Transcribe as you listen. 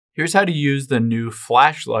Here's how to use the new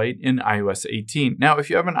flashlight in iOS 18. Now, if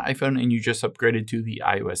you have an iPhone and you just upgraded to the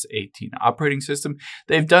iOS 18 operating system,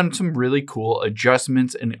 they've done some really cool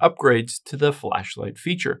adjustments and upgrades to the flashlight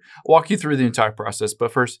feature. I'll walk you through the entire process,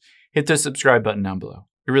 but first, hit the subscribe button down below.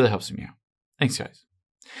 It really helps me out. Thanks, guys.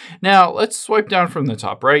 Now, let's swipe down from the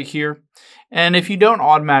top right here. And if you don't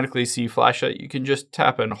automatically see flashlight, you can just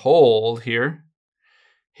tap and hold here.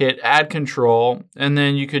 Hit add control, and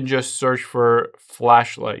then you can just search for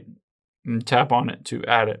flashlight and tap on it to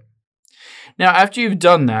add it. Now, after you've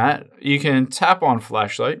done that, you can tap on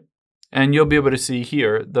flashlight and you'll be able to see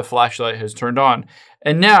here the flashlight has turned on.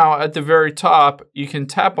 And now at the very top, you can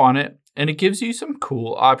tap on it and it gives you some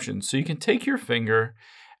cool options. So you can take your finger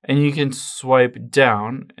and you can swipe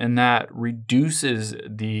down and that reduces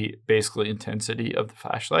the basically intensity of the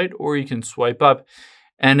flashlight, or you can swipe up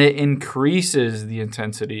and it increases the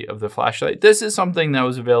intensity of the flashlight. This is something that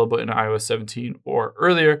was available in iOS 17 or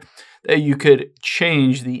earlier, that you could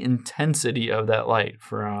change the intensity of that light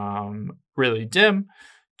from really dim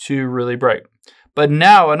to really bright. But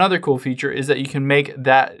now another cool feature is that you can make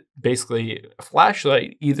that basically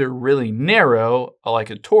flashlight either really narrow,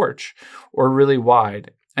 like a torch, or really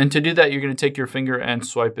wide. And to do that, you're going to take your finger and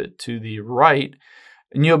swipe it to the right,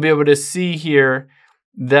 and you'll be able to see here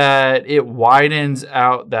that it widens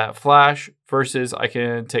out that flash versus I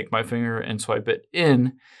can take my finger and swipe it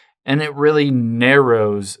in and it really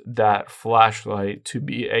narrows that flashlight to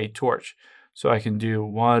be a torch. So I can do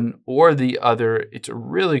one or the other. It's a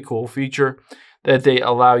really cool feature that they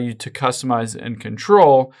allow you to customize and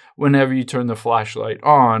control whenever you turn the flashlight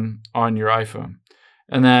on your iPhone.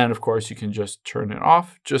 And then of course you can just turn it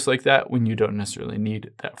off just like that when you don't necessarily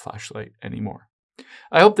need that flashlight anymore.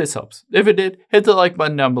 I hope this helps. If it did, hit the like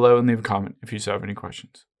button down below and leave a comment if you still have any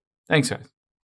questions. Thanks, guys.